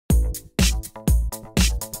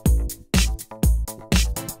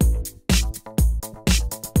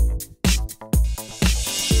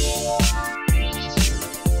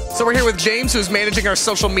So we're here with James, who's managing our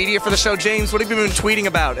social media for the show. James, what have you been tweeting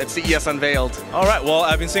about at CES Unveiled? All right, well,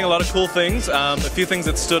 I've been seeing a lot of cool things. A few things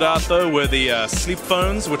that stood out, though, were the sleep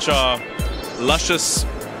phones, which are luscious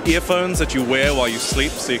earphones that you wear while you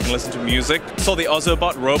sleep so you can listen to music. Saw the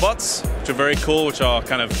Ozobot robots, which are very cool, which are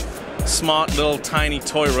kind of smart little tiny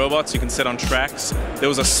toy robots you can set on tracks. There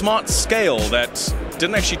was a smart scale that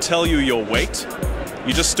didn't actually tell you your weight.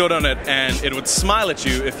 You just stood on it and it would smile at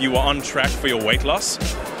you if you were on track for your weight loss.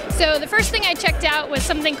 So the first thing I checked out was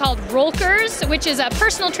something called Rollkers, which is a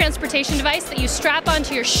personal transportation device that you strap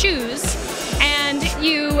onto your shoes and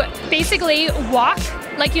you basically walk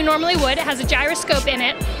like you normally would. It has a gyroscope in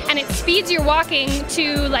it and it speeds your walking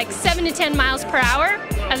to like 7 to 10 miles per hour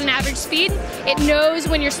as an average speed. It knows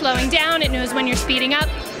when you're slowing down, it knows when you're speeding up.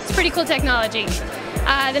 It's pretty cool technology.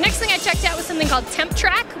 The next thing I checked out was something called Temp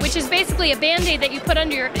Track, which is basically a Band-Aid that you put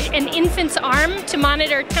under an infant's arm to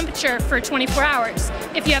monitor temperature for 24 hours.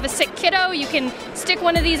 If you have a sick kiddo, you can stick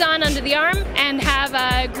one of these on under the arm and have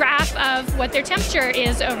a graph of what their temperature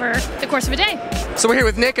is over the course of a day. So we're here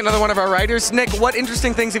with Nick, another one of our writers. Nick, what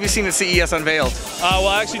interesting things have you seen at CES Unveiled? Well,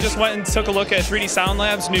 I actually just went and took a look at 3D Sound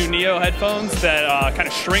Lab's new Neo headphones that kind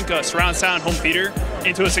of shrink a surround sound home theater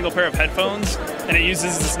into a single pair of headphones, and it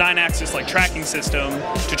uses this 9-axis like tracking system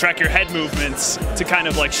to track your head movements to kind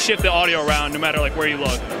of like shift the audio around no matter like where you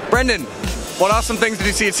look. Brendan, what awesome things did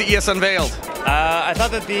you see at CES Unveiled? I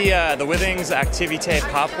thought that the Withings Activité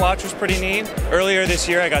Pop Watch was pretty neat. Earlier this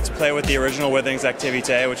year I got to play with the original Withings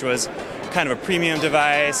Activité, which was kind of a premium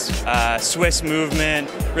device, Swiss movement,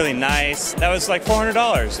 really nice. That was like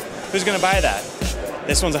 $400. Who's going to buy that?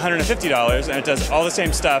 This one's $150 and it does all the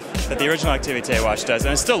same stuff that the original Activité watch does,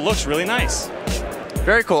 and it still looks really nice.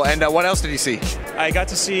 Very cool. And what else did you see? I got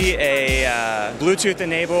to see a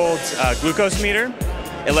Bluetooth-enabled glucose meter.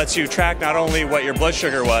 It lets you track not only what your blood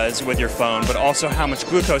sugar was with your phone, but also how much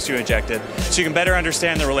glucose you injected, so you can better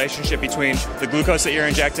understand the relationship between the glucose that you're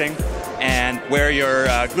injecting and where your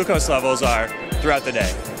glucose levels are throughout the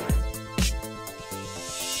day.